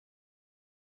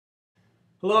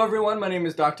Hello everyone, my name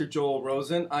is Dr. Joel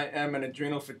Rosen. I am an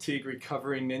adrenal fatigue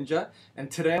recovery ninja, and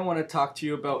today I want to talk to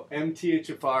you about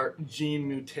MTHFR gene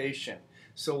mutation.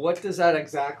 So what does that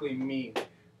exactly mean?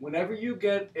 Whenever you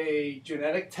get a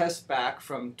genetic test back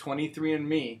from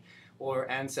 23andMe or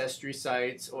Ancestry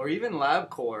sites or even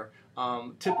LabCorp,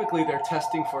 typically they're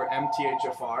testing for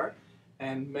MTHFR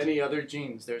and many other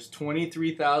genes. There's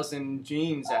 23,000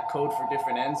 genes that code for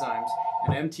different enzymes,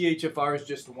 and MTHFR is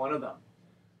just one of them.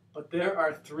 But there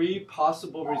are three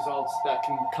possible results that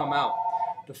can come out.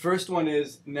 The first one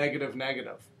is negative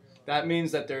negative. That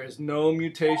means that there is no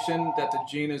mutation, that the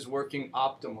gene is working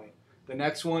optimally. The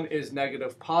next one is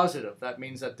negative positive. That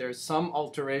means that there's some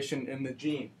alteration in the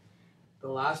gene. The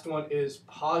last one is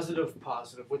positive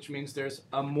positive, which means there's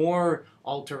a more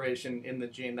alteration in the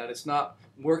gene, that it's not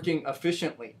working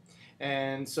efficiently.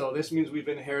 And so this means we've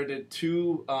inherited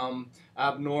two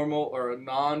abnormal or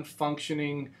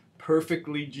non-functioning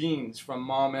perfectly genes from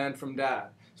mom and from dad.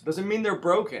 So it doesn't mean they're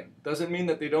broken. It doesn't mean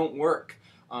that they don't work.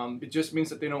 It just means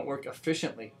that they don't work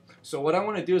efficiently. So what I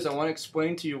want to do is I want to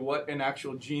explain to you what an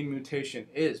actual gene mutation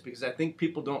is, because I think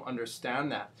people don't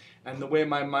understand that. And the way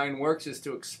my mind works is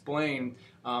to explain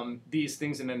these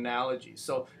things in analogies.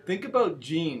 So think about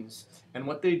genes, and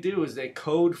what they do is they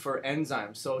code for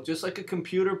enzymes. So just like a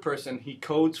computer person, he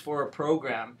codes for a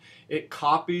program, it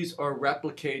copies or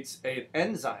replicates an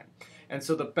enzyme. And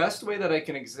so the best way that I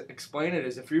can explain it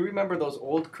is, if you remember those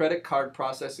old credit card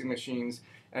processing machines,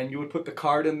 and you would put the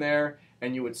card in there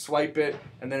and you would swipe it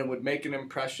and then it would make an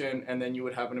impression and then you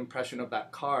would have an impression of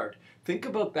that card. Think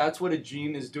about that's what a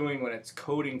gene is doing when it's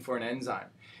coding for an enzyme.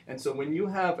 And so when you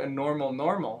have a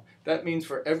normal, that means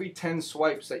for every 10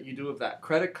 swipes that you do of that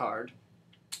credit card,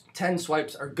 10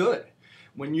 swipes are good.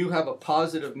 When you have a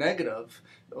positive negative,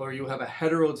 or you have a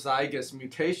heterozygous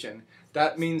mutation,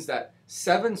 that means that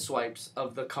 7 swipes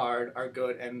of the card are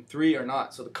good and 3 are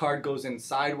not. So the card goes in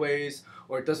sideways,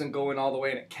 or it doesn't go in all the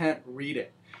way and it can't read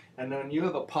it. And then when you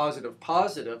have a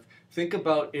positive, think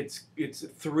about it's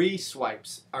 3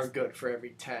 swipes are good for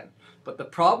every 10. But the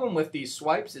problem with these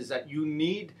swipes is that you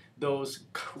need those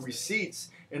receipts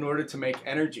in order to make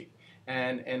energy.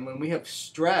 And when we have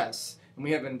stress and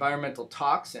we have environmental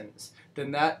toxins,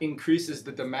 then that increases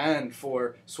the demand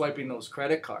for swiping those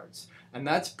credit cards. And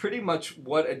that's pretty much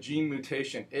what a gene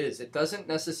mutation is. It doesn't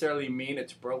necessarily mean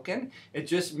it's broken. It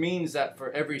just means that for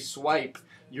every swipe,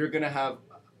 you're going to have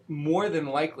more than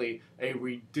likely a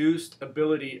reduced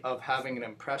ability of having an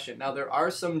impression. Now, there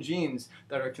are some genes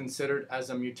that are considered as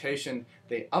a mutation.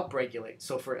 They upregulate.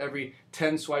 So for every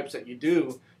 10 swipes that you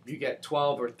do, you get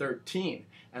 12 or 13.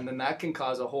 And then that can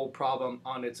cause a whole problem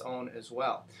on its own as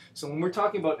well. So when we're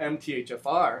talking about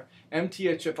MTHFR,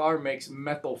 MTHFR makes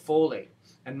methylfolate.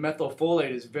 And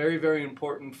methylfolate is very, very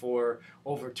important for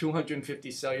over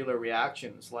 250 cellular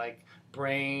reactions like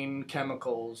brain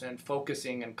chemicals and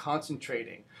focusing and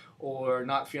concentrating, or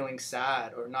not feeling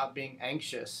sad, or not being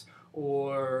anxious,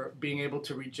 or being able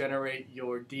to regenerate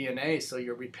your DNA, so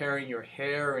you're repairing your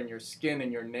hair and your skin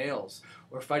and your nails,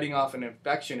 or fighting off an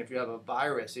infection if you have a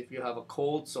virus, if you have a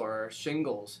cold sore or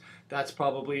shingles. That's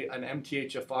probably an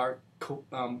MTHFR,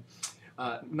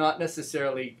 not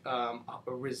necessarily a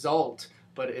result,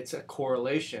 but it's a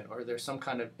correlation, or there's some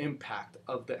kind of impact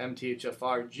of the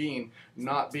MTHFR gene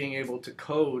not being able to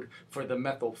code for the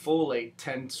methylfolate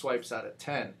 10 swipes out of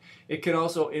 10. It can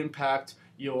also impact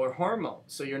your hormones,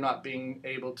 so you're not being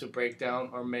able to break down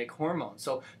or make hormones.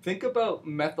 So think about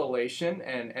methylation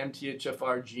and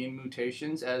MTHFR gene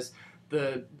mutations as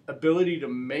the ability to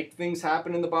make things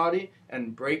happen in the body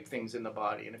and break things in the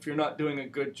body. And if you're not doing a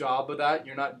good job of that,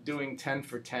 you're not doing 10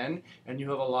 for 10, and you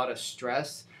have a lot of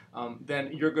stress,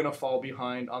 then you're going to fall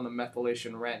behind on the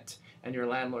methylation rent, and your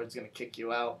landlord's going to kick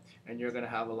you out, and you're going to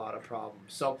have a lot of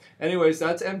problems. So anyways,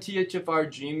 that's MTHFR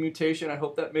gene mutation. I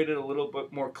hope that made it a little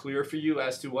bit more clear for you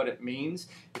as to what it means.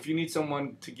 If you need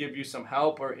someone to give you some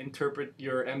help or interpret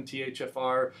your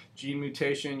MTHFR gene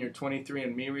mutation, your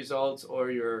 23andMe results,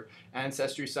 or your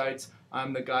Ancestry sites,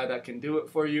 I'm the guy that can do it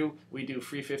for you. We do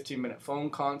free 15-minute phone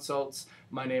consults.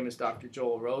 My name is Dr.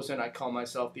 Joel Rosen. I call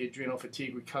myself the Adrenal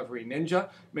Fatigue Recovery Ninja.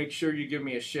 Make sure you give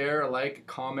me a share, a like, a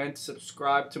comment,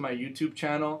 subscribe to my YouTube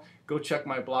channel. Go check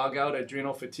my blog out at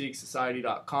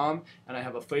adrenalfatiguesociety.com, and I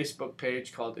have a Facebook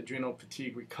page called Adrenal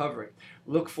Fatigue Recovery.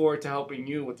 Look forward to helping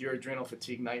you with your adrenal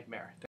fatigue nightmare.